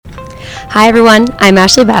Hi everyone, I'm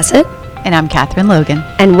Ashley Bassett. And I'm Catherine Logan.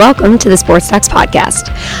 And welcome to the Sports Docs Podcast.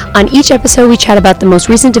 On each episode, we chat about the most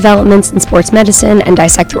recent developments in sports medicine and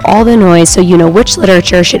dissect through all the noise so you know which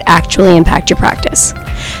literature should actually impact your practice.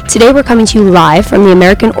 Today, we're coming to you live from the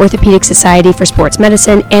American Orthopaedic Society for Sports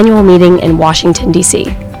Medicine annual meeting in Washington, D.C.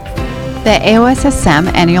 The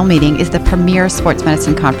AOSSM annual meeting is the premier sports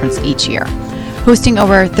medicine conference each year, hosting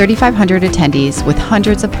over 3,500 attendees with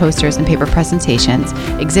hundreds of posters and paper presentations,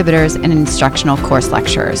 exhibitors, and instructional course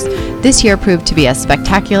lectures. This year proved to be as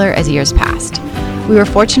spectacular as years past. We were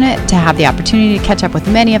fortunate to have the opportunity to catch up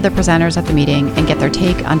with many of the presenters at the meeting and get their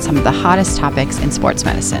take on some of the hottest topics in sports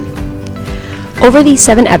medicine. Over these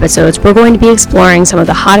 7 episodes, we're going to be exploring some of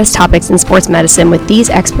the hottest topics in sports medicine with these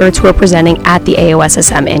experts who are presenting at the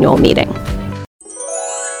AOSSM annual meeting.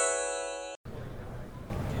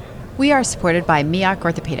 We are supported by MEOC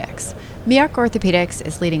Orthopaedics. MEOC Orthopaedics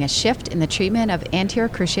is leading a shift in the treatment of anterior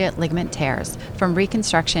cruciate ligament tears from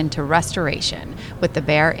reconstruction to restoration with the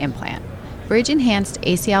Bayer implant. Bridge-enhanced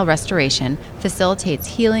ACL restoration facilitates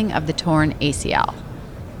healing of the torn ACL.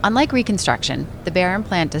 Unlike reconstruction, the Bayer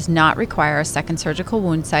implant does not require a second surgical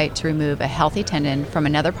wound site to remove a healthy tendon from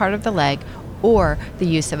another part of the leg or the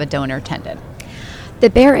use of a donor tendon. The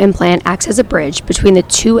Bayer implant acts as a bridge between the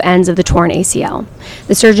two ends of the torn ACL.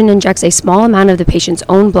 The surgeon injects a small amount of the patient's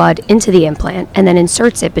own blood into the implant and then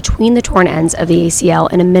inserts it between the torn ends of the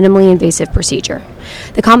ACL in a minimally invasive procedure.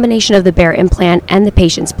 The combination of the Bayer implant and the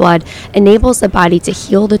patient's blood enables the body to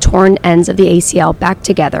heal the torn ends of the ACL back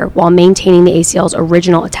together while maintaining the ACL's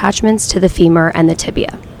original attachments to the femur and the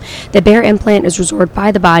tibia. The Bayer implant is resorbed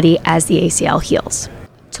by the body as the ACL heals.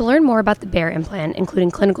 To learn more about the Bayer implant, including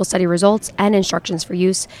clinical study results and instructions for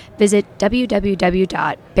use, visit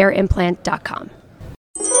www.bayerimplant.com.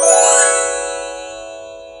 We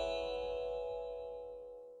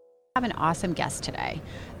have an awesome guest today.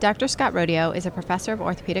 Dr. Scott Rodeo is a professor of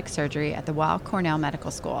orthopedic surgery at the Weill Cornell Medical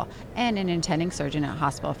School and an attending surgeon at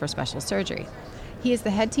Hospital for Special Surgery. He is the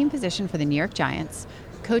head team physician for the New York Giants,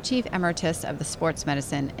 co-chief emeritus of the Sports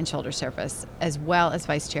Medicine and Shoulder Service, as well as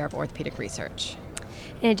vice chair of orthopedic research.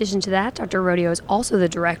 In addition to that, Dr. Rodeo is also the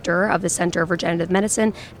director of the Center of Regenerative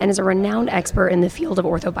Medicine and is a renowned expert in the field of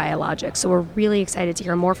orthobiologics. So we're really excited to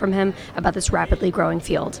hear more from him about this rapidly growing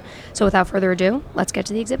field. So without further ado, let's get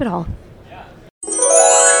to the exhibit hall.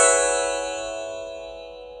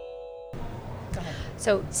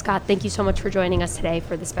 So, Scott, thank you so much for joining us today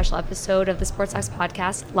for the special episode of the Sports Docs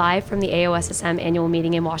Podcast, live from the AOSSM annual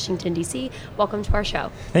meeting in Washington, D.C. Welcome to our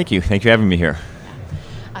show. Thank you. Thank you for having me here.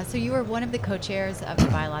 So you were one of the co-chairs of the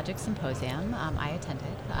Biologics Symposium I attended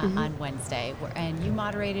on Wednesday, and you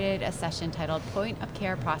moderated a session titled Point of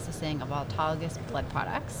Care Processing of Autologous Blood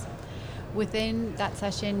Products. Within that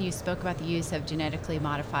session, you spoke about the use of genetically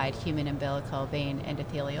modified human umbilical vein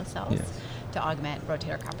endothelial cells to augment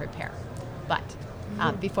rotator cuff repair. But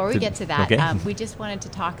before we get to that, we just wanted to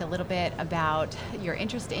talk a little bit about your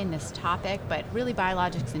interest in this topic, but really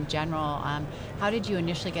biologics in general. How did you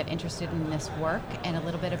initially get interested in this work, and a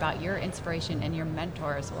little bit about your inspiration and your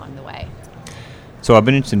mentors along the way? So I've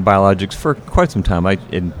been interested in biologics for quite some time.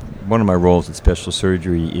 In one of my roles at Special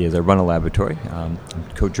Surgery is I run a laboratory. I'm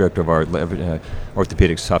co-director of our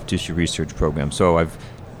orthopedic soft tissue research program. So I've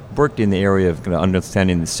worked in the area of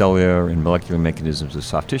understanding the cellular and molecular mechanisms of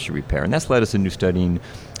soft tissue repair, and that's led us into studying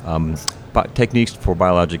techniques for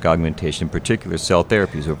biologic augmentation, in particular cell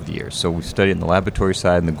therapies over the years. So we studied in the laboratory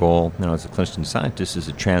side, and the goal, as a clinician scientist, is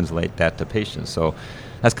to translate that to patients. So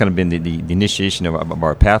that's kind of been the initiation of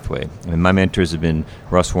our pathway. I mean, my mentors have been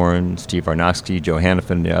Russ Warren, Steve Arnowski, Joe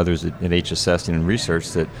Hannafin, and the others at HSS and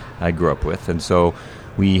research that I grew up with, and so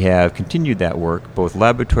we have continued that work, both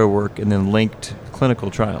laboratory work and then linked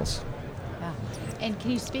clinical trials. Yeah. And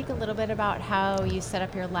can you speak a little bit about how you set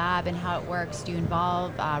up your lab and how it works? Do you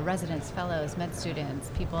involve residents, fellows, med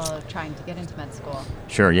students, people trying to get into med school?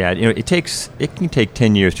 Sure, yeah. It can take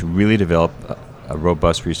 10 years to really develop a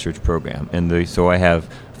robust research program. And so I have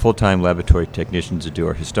full-time laboratory technicians that do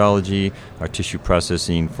our histology, our tissue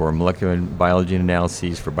processing for molecular biology and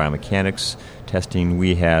analyses, for biomechanics testing.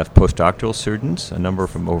 We have postdoctoral surgeons, a number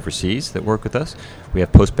from overseas that work with us. We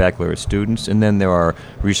have postbaccalaureate students, and then there are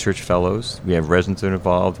research fellows. We have residents that are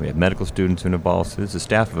involved. We have medical students that are involved. So there's a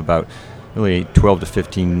staff of about really 12 to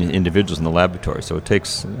 15 individuals in the laboratory. So it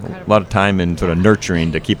takes a lot of time and sort of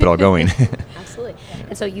nurturing to keep it all going. Absolutely.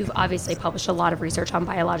 And so you've obviously published a lot of research on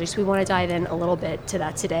biologics. We want to dive in a little bit to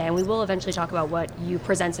that today, and we will eventually talk about what you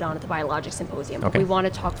presented on at the Biologics Symposium. Okay. We want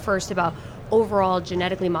to talk first about overall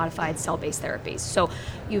genetically modified cell-based therapies. So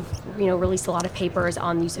you've released a lot of papers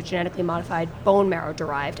on the use of genetically modified bone marrow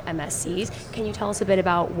derived MSCs. Can you tell us a bit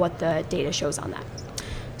about what the data shows on that?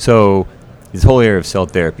 So this whole area of cell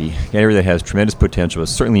therapy, an area that has tremendous potential, but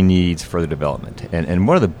certainly needs further development. And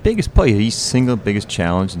one of the biggest, probably the single biggest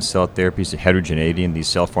challenge in cell therapy is the heterogeneity in these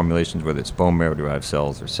cell formulations, whether it's bone marrow-derived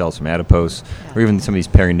cells or cells from adipose, or even some of these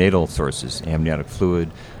perinatal sources, amniotic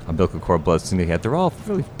fluid, umbilical cord blood, things like that. They're all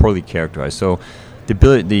really poorly characterized. So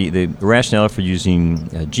the rationale for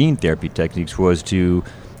using gene therapy techniques was to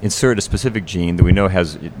insert a specific gene that we know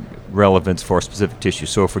has relevance for a specific tissue.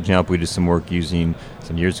 So, for example, we did some work using,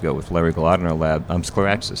 some years ago with Larry Gulott in our lab,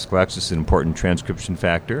 scleraxis. Scleraxis is an important transcription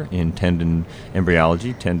factor in tendon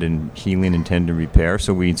embryology, tendon healing and tendon repair.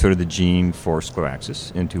 So we inserted the gene for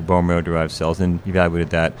scleraxis into bone marrow-derived cells and evaluated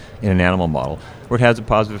that in an animal model where it has a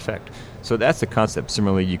positive effect. So that's the concept.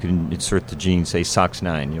 Similarly, you can insert the gene, say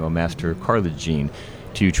SOX9, a master cartilage gene,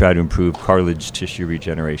 to try to improve cartilage tissue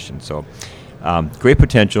regeneration. So great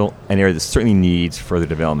potential, an area that certainly needs further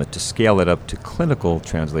development. To scale it up to clinical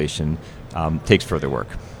translation takes further work.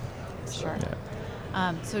 Sure.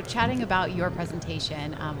 So chatting about your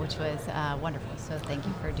presentation, which was wonderful, so thank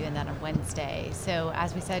you for doing that on Wednesday. So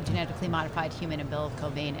as we said, genetically modified human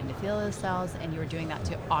umbilical vein endothelial cells, and you were doing that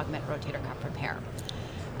to augment rotator cuff repair.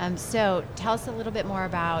 So tell us a little bit more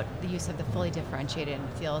about the use of the fully differentiated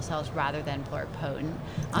endothelial cells rather than pluripotent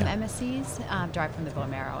MSCs derived from the bone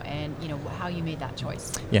marrow, and how you made that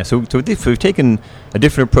choice. Yeah, so we've taken a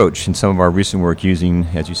different approach in some of our recent work using,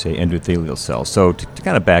 as you say, endothelial cells. So to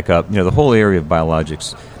kind of back up, the whole area of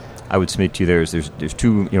biologics, I would submit to you there's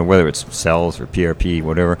two, whether it's cells or PRP,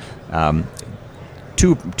 whatever.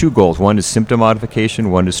 Two goals. One is symptom modification.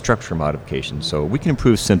 One is structure modification. So we can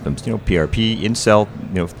improve symptoms. PRP in cell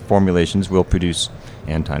formulations will produce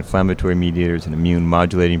anti-inflammatory mediators and immune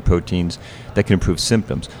modulating proteins that can improve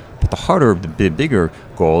symptoms. But the harder, the bigger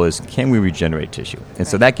goal is, can we regenerate tissue? And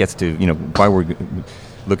so that gets to why we're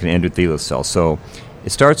looking at endothelial cells. So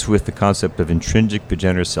it starts with the concept of intrinsic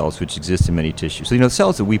progenitor cells, which exist in many tissues. So the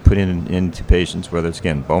cells that we put into patients, whether it's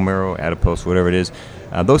again bone marrow, adipose, whatever it is,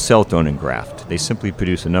 those cells don't engraft. They simply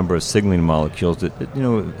produce a number of signaling molecules that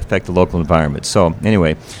affect the local environment. So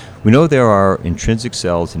anyway, we know there are intrinsic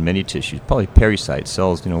cells in many tissues, probably pericyte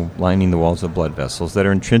cells, lining the walls of blood vessels, that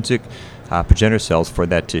are intrinsic progenitor cells for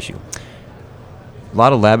that tissue. A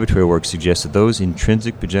lot of laboratory work suggests that those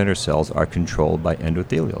intrinsic progenitor cells are controlled by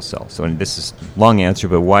endothelial cells. So, and this is a long answer,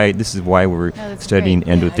 but this is why we're studying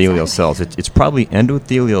endothelial cells. It's probably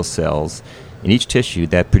endothelial cells in each tissue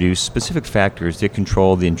that produce specific factors that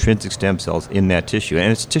control the intrinsic stem cells in that tissue.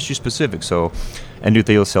 And it's tissue specific. So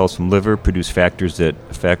endothelial cells from liver produce factors that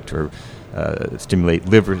affect or stimulate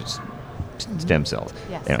liver stem cells.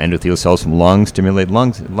 Yes. Endothelial cells from lungs stimulate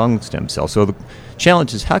lung stem cells. So the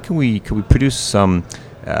challenge is, how can we produce some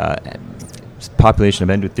population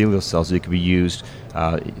of endothelial cells that could be used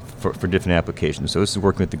for different applications. So this is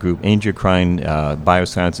working with the group Angiocrine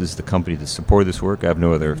Biosciences, is the company that supported this work. I have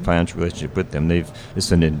no other financial relationship with them. This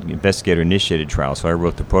is an investigator-initiated trial, so I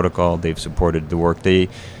wrote the protocol. They've supported the work. They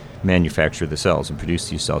manufacture the cells and produce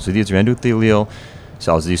these cells. So these are endothelial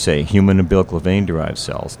cells, as you say, human umbilical vein-derived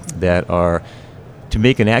cells that are, to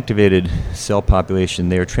make an activated cell population,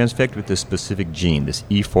 they are transfected with this specific gene, this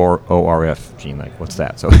E4ORF gene. Like, what's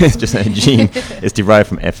that? So it's just a gene. It's derived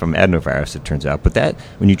from adenovirus, it turns out. But that,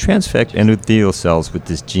 when you transfect endothelial cells with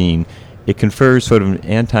this gene, it confers sort of an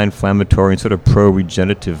anti-inflammatory and sort of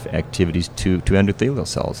pro-regenerative activities to endothelial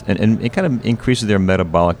cells. And it kind of increases their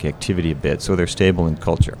metabolic activity a bit, so they're stable in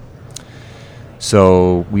culture.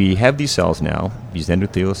 So we have these cells now, these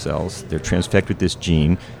endothelial cells. They're transfected with this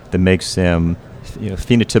gene that makes them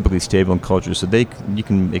phenotypically stable in culture, so you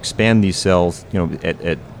can expand these cells,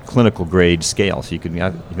 at clinical grade scale. So you can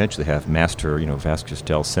eventually have master,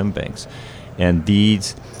 vascular stem banks. And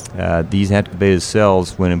these activated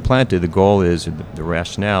cells, when implanted, the goal is, or the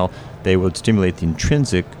rationale, they would stimulate the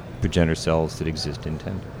intrinsic progenitor cells that exist in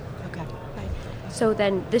tendon. So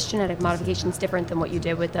then this genetic modification is different than what you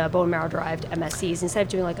did with the bone marrow-derived MSCs. Instead of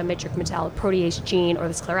doing like a matrix metalloprotease gene or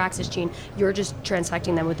the scleraxis gene, you're just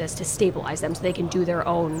transfecting them with this to stabilize them so they can do their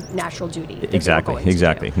own natural duty. Exactly. You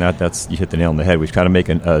hit the nail on the head. We've tried to make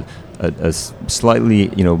a slightly,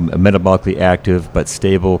 metabolically active but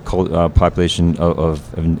stable population of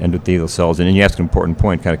endothelial cells. And then you ask an important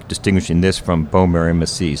point, kind of distinguishing this from bone marrow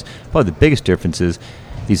MSCs. Probably the biggest difference is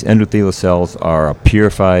these endothelial cells are a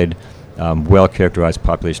purified, well-characterized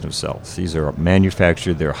population of cells. These are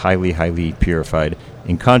manufactured, they're highly, highly purified.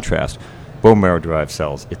 In contrast, bone marrow-derived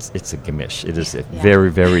cells, it's a gamish. It is a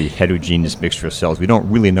very, very heterogeneous mixture of cells. We don't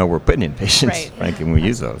really know we're putting in patients, frankly, when we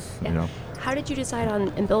use those, How did you decide on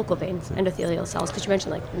umbilical vein endothelial cells? Because you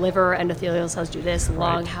mentioned like liver endothelial cells do this,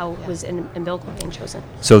 lung. How was an umbilical vein chosen?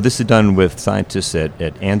 So this is done with scientists at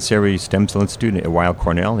Ansari Stem Cell Institute at Weill,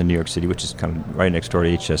 Cornell in New York City, which is kind of right next door to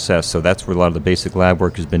HSS. So that's where a lot of the basic lab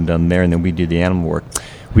work has been done there, and then we do the animal work.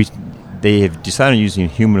 They have decided on using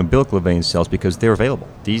human umbilical vein cells because they're available.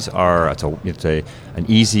 These are an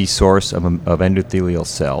easy source of endothelial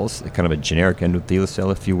cells, kind of a generic endothelial cell,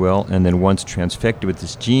 if you will, and then once transfected with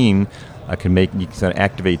this gene, you can sort of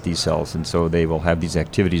activate these cells, and so they will have these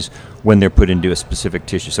activities when they're put into a specific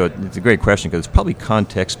tissue. So it's a great question because it's probably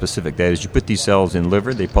context specific. That is, you put these cells in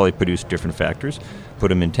liver, they probably produce different factors. Put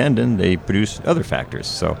them in tendon, they produce other factors.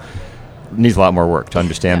 So it needs a lot more work to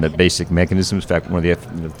understand the basic mechanisms. In fact, one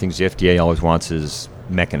of the things the FDA always wants is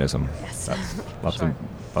mechanism. Yes.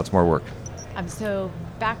 Lots more work. So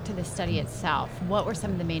back to the study itself, what were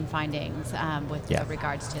some of the main findings with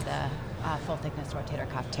regards to the full thickness rotator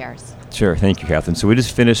cuff tears? Sure, thank you, Catherine. So we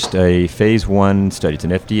just finished a phase 1 study. It's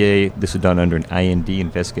an FDA. This is done under an IND,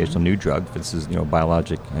 investigational new drug. This is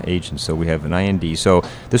biologic agent, so we have an IND. So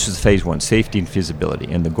this was phase 1, safety and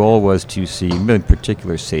feasibility, and the goal was to see really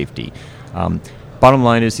particular safety. Bottom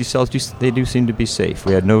line is these cells do seem to be safe.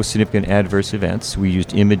 We had no significant adverse events. We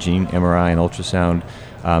used imaging, MRI, and ultrasound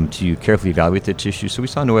to carefully evaluate the tissue. So we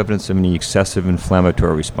saw no evidence of any excessive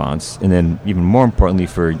inflammatory response. And then even more importantly,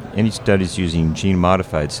 for any studies using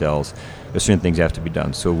gene-modified cells, there's certain things have to be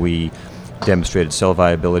done. So we demonstrated cell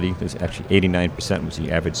viability. There's actually 89% was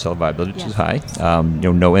the average cell viability, which is high.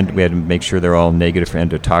 We had to make sure they're all negative for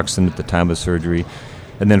endotoxin at the time of surgery.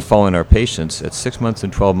 And then following our patients, at 6 months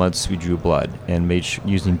and 12 months, we drew blood and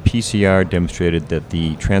using PCR demonstrated that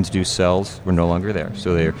the transduced cells were no longer there.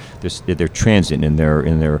 So they're transient in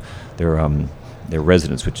their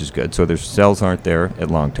residence, which is good. So their cells aren't there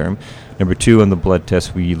at long term. Number 2, on the blood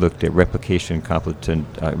test, we looked at replication competent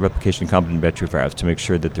retrovirus to make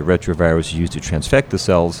sure that the retrovirus used to transfect the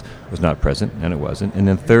cells was not present, and it wasn't. And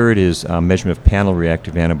then third is measurement of panel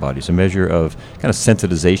reactive antibodies, a measure of kind of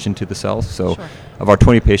sensitization to the cells. So of our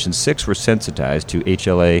 20 patients, 6 were sensitized to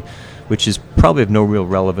HLA, which is probably of no real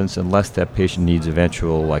relevance unless that patient needs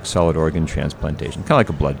eventual solid organ transplantation, kind of like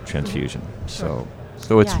a blood transfusion. So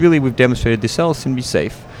it's really, we've demonstrated the cells can be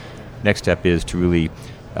safe. Next step is to really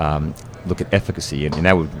look at efficacy, and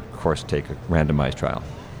that would, of course, take a randomized trial.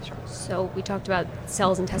 So we talked about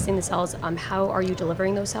cells and testing the cells. How are you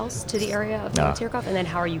delivering those cells to the area of the rotator cuff, and then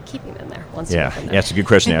how are you keeping them there once you get them there? That's a good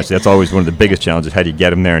question. Actually, that's always one of the biggest challenges. How do you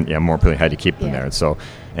get them there, and more importantly, how do you keep them there?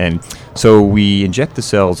 And so we inject the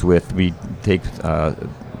cells we take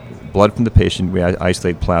blood from the patient, we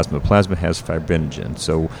isolate plasma. Plasma has fibrinogen.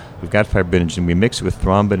 So we've got fibrinogen. We mix it with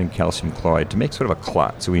thrombin and calcium chloride to make sort of a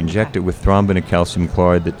clot. So we inject it with thrombin and calcium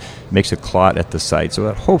chloride that makes a clot at the site. So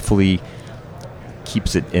that hopefully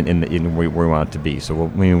keeps it in where we want it to be. So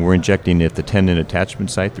we're injecting at the tendon attachment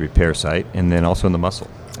site, the repair site, and then also in the muscle.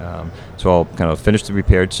 So I'll kind of finish the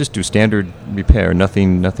repair. It's just do standard repair,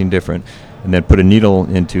 nothing different. And then put a needle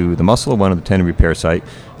into the muscle, one of the tendon repair site,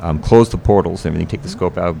 close the portals, everything, take the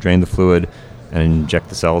scope out, drain the fluid, and inject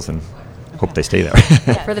the cells and hope they stay there.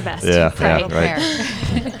 For the best.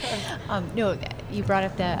 No, you brought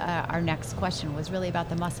up our next question was really about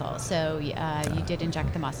the muscle. So you did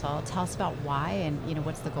inject the muscle. Tell us about why and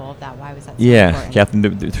what's the goal of that? Why was that so important? Catherine,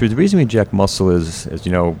 the reason we inject muscle is, as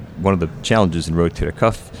you know, one of the challenges in rotator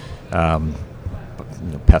cuff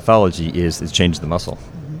pathology is changing the muscle.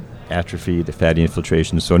 Atrophy, the fatty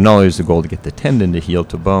infiltration. So not only is the goal to get the tendon to heal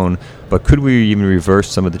to bone, but could we even reverse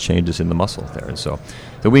some of the changes in the muscle there? And so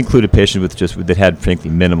we included patients that had frankly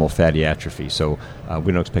minimal fatty atrophy. So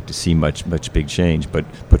we don't expect to see much big change, but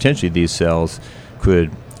potentially these cells could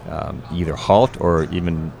either halt or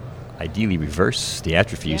even ideally reverse the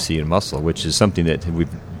atrophy you see in muscle, which is something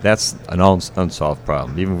that's an unsolved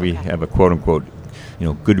problem. Even if we have a quote unquote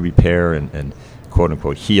good repair and quote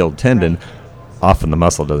unquote healed tendon, often the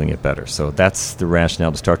muscle doesn't get better. So that's the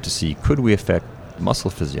rationale to start to see, could we affect muscle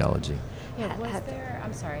physiology?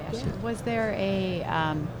 Was there a,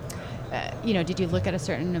 did you look at a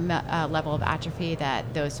certain level of atrophy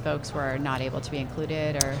that those folks were not able to be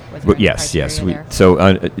included, or was there yes.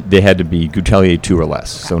 So they had to be Gutellier 2 or less,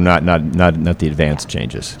 so not the advanced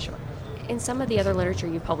changes. Sure. In some of the other literature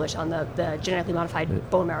you published on the genetically modified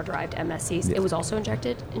bone marrow derived MSCs, it was also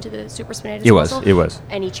injected into the supraspinatus muscle? It was.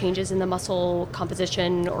 Any changes in the muscle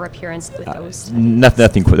composition or appearance with those studies?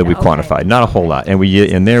 Nothing that we quantified, not a whole lot. And we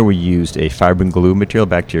used a fibrin glue material.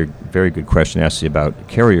 Back to your very good question asked you about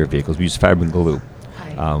carrier vehicles. We used fibrin glue,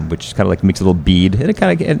 which kind of makes a little bead, and it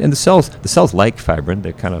and the cells like fibrin.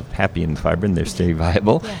 They're kind of happy in fibrin. They stay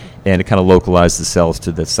viable, and to kind of localize the cells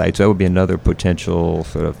to the site. So that would be another potential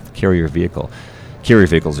sort of carrier vehicle. Carrier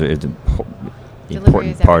vehicles are an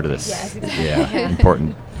important part of this. Yes, exactly. Yeah,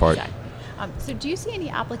 important part. Exactly. So do you see any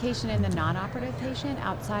application in the non-operative patient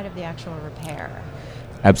outside of the actual repair?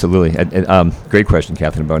 Absolutely. Great question,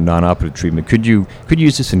 Catherine, about non-operative treatment. Could you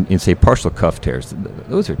use this in say, partial cuff tears?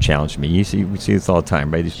 Those are a challenge to me. We see this all the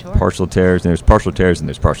time, right? These Sure. partial tears, and there's partial tears, and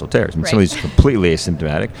there's partial tears. I mean, some of these are completely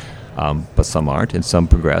asymptomatic, but some aren't, and some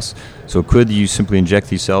progress. So could you simply inject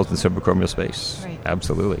these cells in the subacromial space? Right.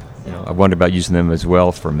 Absolutely. I wonder about using them as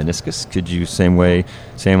well for meniscus. Could you, same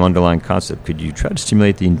underlying concept, could you try to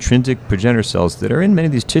stimulate the intrinsic progenitor cells that are in many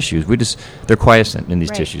of these tissues? They're quiescent in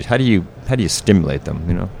these tissues. How do you stimulate them,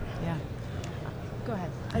 Yeah. Go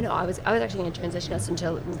ahead. I know. I was actually going to transition us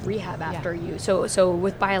into rehab after you. So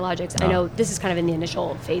with biologics, I know this is kind of in the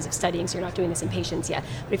initial phase of studying, so you're not doing this in patients yet.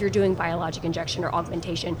 But if you're doing biologic injection or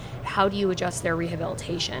augmentation, how do you adjust their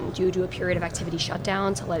rehabilitation? Do you do a period of activity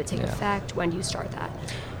shutdown to let it take effect? When do you start that?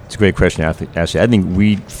 It's a great question, Ashley. I think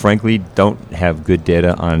we, frankly, don't have good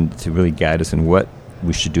data to really guide us in what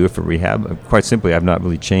we should do it for rehab. Quite simply, I've not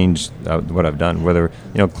really changed what I've done. Whether,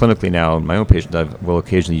 clinically now, in my own patients, I will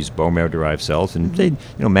occasionally use bone marrow derived cells and say,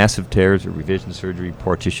 massive tears or revision surgery,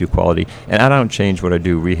 poor tissue quality, and I don't change what I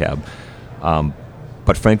do rehab.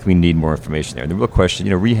 But frankly, we need more information there. And the real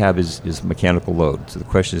question, rehab is mechanical load. So the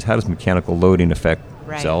question is, how does mechanical loading affect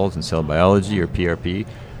cells and cell biology or PRP?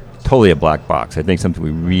 Totally a black box. I think something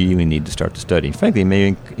we really need to start to study. Frankly,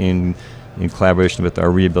 maybe in collaboration with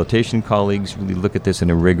our rehabilitation colleagues, really look at this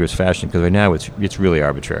in a rigorous fashion, because right now it's really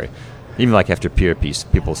arbitrary. Even like after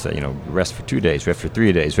PRP, people say, rest for 2 days, rest for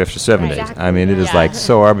 3 days, rest for 7 days. Exactly. I mean, it is like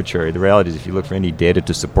so arbitrary. The reality is, if you look for any data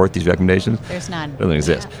to support these recommendations, There's none. it doesn't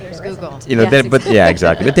exist. There's Google. Yes, But yeah,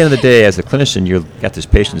 exactly. But at the end of the day, as a clinician, you've got this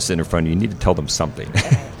patient sitting in front of you. You need to tell them something.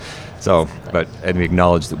 And we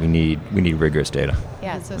acknowledge that we need rigorous data.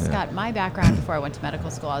 Yeah, so Scott, my background before I went to medical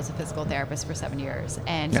school, I was a physical therapist for 7 years.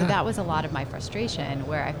 And so that was a lot of my frustration,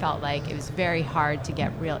 where I felt like it was very hard to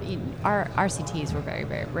get our RCTs were very,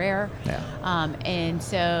 very rare. Yeah. And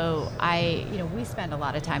so we spend a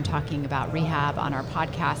lot of time talking about rehab on our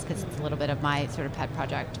podcast, because it's a little bit of my sort of pet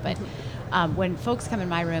project. But when folks come in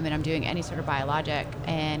my room and I'm doing any sort of biologic,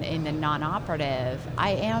 and in the non-operative,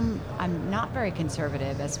 I'm not very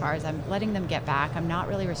conservative as far as I'm letting them get back. I'm not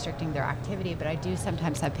really restricting their activity, but I do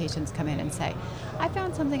sometimes have patients come in and say, I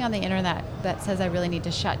found something on the internet that says I really need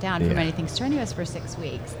to shut down from anything strenuous for 6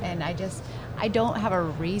 weeks. And I don't have a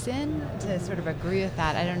reason to sort of agree with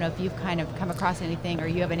that. I don't know if you've kind of come across anything, or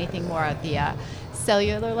you have anything more at the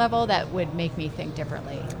cellular level that would make me think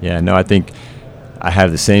differently. Yeah, no, I think I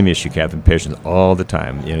have the same issue, Catherine, patients all the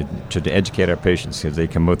time, to educate our patients, because they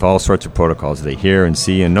come with all sorts of protocols. They hear and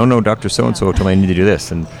see, and no, Dr. So-and-so told me I need to do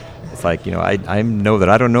this. And it's like, I know that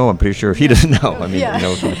I don't know. I'm pretty sure he doesn't know. I mean,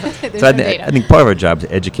 so I think part of our job is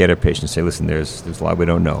to educate our patients, say, listen, there's a lot we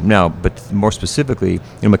don't know. Now, but more specifically,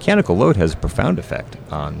 mechanical load has a profound effect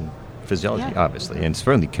on physiology, obviously, and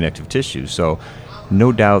certainly connective tissue. So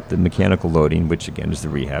no doubt the mechanical loading, which again is the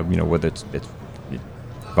rehab, whether it's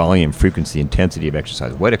volume, frequency, intensity of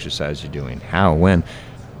exercise, what exercise you're doing, how, when,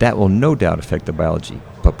 that will no doubt affect the biology.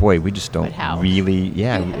 But boy, we just don't really,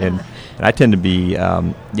 and I tend to be,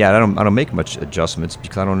 I don't make much adjustments,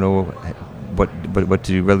 because I don't know what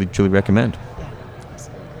to really truly recommend.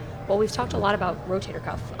 Well, we've talked a lot about rotator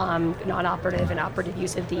cuff, non-operative and operative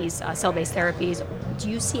use of these cell-based therapies. Do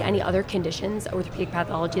you see any other conditions, orthopedic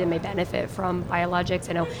pathology, that may benefit from biologics?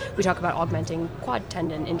 I know we talk about augmenting quad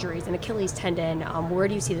tendon injuries and Achilles tendon. Where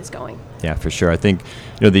do you see this going? Yeah, for sure. I think,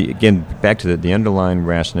 again, back to the underlying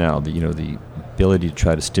rationale, the ability to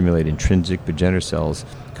try to stimulate intrinsic progenitor cells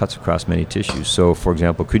cuts across many tissues. So, for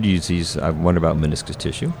example, could you use these? I wonder about meniscus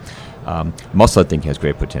tissue. Muscle, I think, has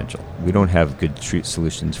great potential. We don't have good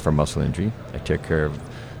solutions for muscle injury. I take care of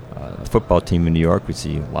a football team in New York. We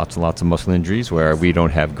see lots and lots of muscle injuries where we don't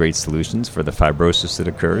have great solutions for the fibrosis that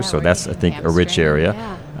occurs. So that's, I think, a rich area.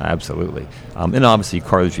 Yeah. Absolutely. And obviously,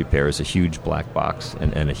 cartilage repair is a huge black box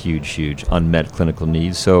and a huge unmet clinical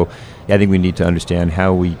need. So I think we need to understand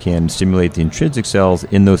how we can stimulate the intrinsic cells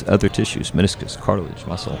in those other tissues, meniscus, cartilage,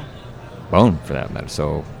 muscle, bone, for that matter.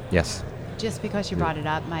 So, yes. Just because you brought it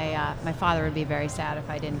up, my father would be very sad if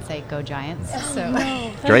I didn't say "Go Giants." So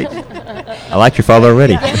great. I like your father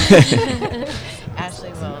already.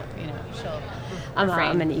 Ashley will, she'll.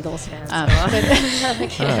 I'm an Eagles fan.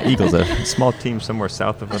 Eagles, a small team somewhere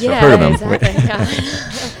south of us. Yeah, I've heard of them.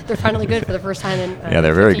 Exactly. They're finally good for the first time in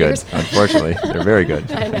they're very good. years. Unfortunately, they're very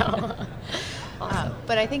good. I know.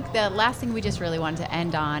 But I think the last thing we just really wanted to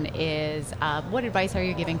end on is what advice are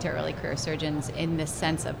you giving to early career surgeons in the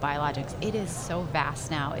sense of biologics? It is so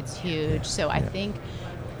vast now. It's huge. So I think,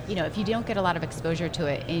 if you don't get a lot of exposure to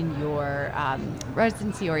it in your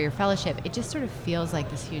residency or your fellowship, it just sort of feels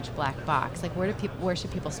like this huge black box. Like, where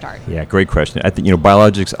should people start? Yeah, great question. I think,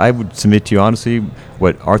 biologics, I would submit to you honestly,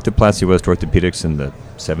 what arthroplasty was to orthopedics in the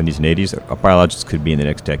 70s and 80s, biologics could be in the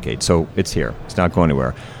next decade. So it's here. It's not going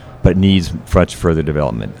anywhere. But it needs much further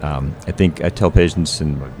development. I think I tell patients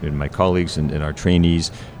and my colleagues and our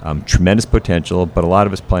trainees, tremendous potential, but a lot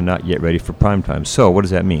of us probably not yet ready for prime time. So what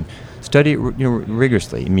does that mean? Study it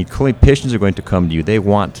rigorously. I mean, clearly patients are going to come to you. They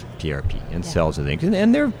want PRP and cells and things,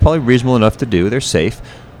 and they're probably reasonable enough to do. They're safe,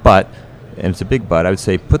 but, and it's a big but, I would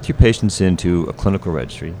say put your patients into a clinical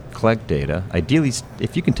registry, collect data. Ideally,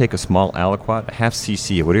 if you can take a small aliquot, a half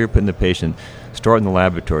cc, or whatever you're putting the patient, store it in the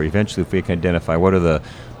laboratory. Eventually, if we can identify what are the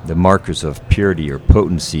markers of purity or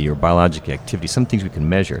potency or biologic activity, some things we can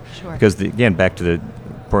measure. Sure. Because, again, back to the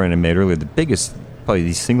point I made earlier, probably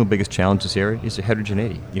the single biggest challenge in this area is the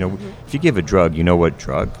heterogeneity. If you give a drug, you know what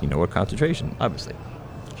drug, you know what concentration, obviously.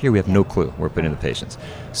 Here we have no clue. We're putting in the patients.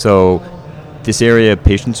 So this area,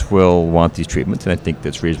 patients will want these treatments, and I think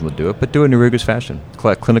that's reasonable to do it, but do it in a rigorous fashion.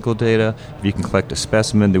 Collect clinical data. If you can collect a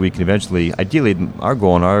specimen that we can eventually, ideally, our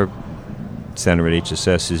goal in our center at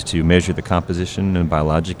HSS is to measure the composition and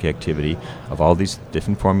biologic activity of all these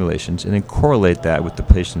different formulations and then correlate that with the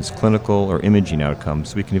patient's clinical or imaging outcomes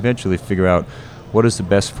so we can eventually figure out what is the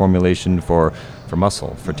best formulation for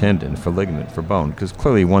muscle, for tendon, for ligament, for bone, because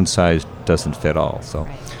clearly one size doesn't fit all. So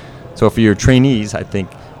for your trainees, I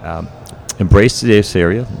think embrace this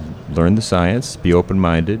area, learn the science, be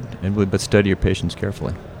open-minded, but study your patients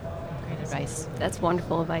carefully. Great advice. That's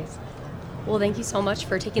wonderful advice. Well, thank you so much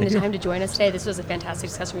for taking the time to join us today. This was a fantastic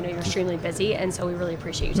discussion. We know you're extremely busy, and so we really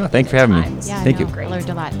appreciate you taking thanks for having me. Yeah, Thank you. I learned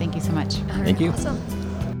a lot. Thank you so much. Thank you. Awesome.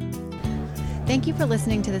 Thank you for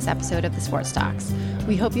listening to this episode of the Sports Talks.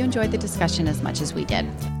 We hope you enjoyed the discussion as much as we did.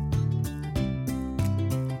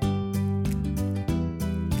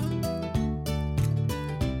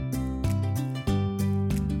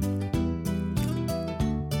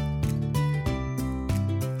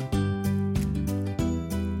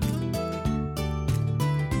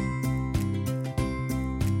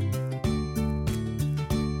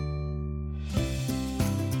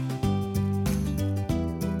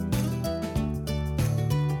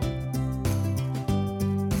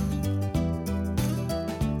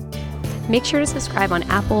 Make sure to subscribe on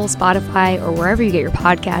Apple, Spotify, or wherever you get your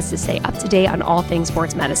podcasts to stay up to date on all things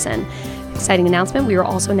sports medicine. Exciting announcement, we are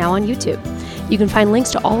also now on YouTube. You can find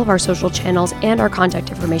links to all of our social channels and our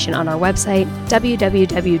contact information on our website,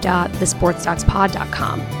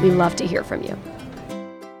 www.thesportstalkspod.com. We love to hear from you.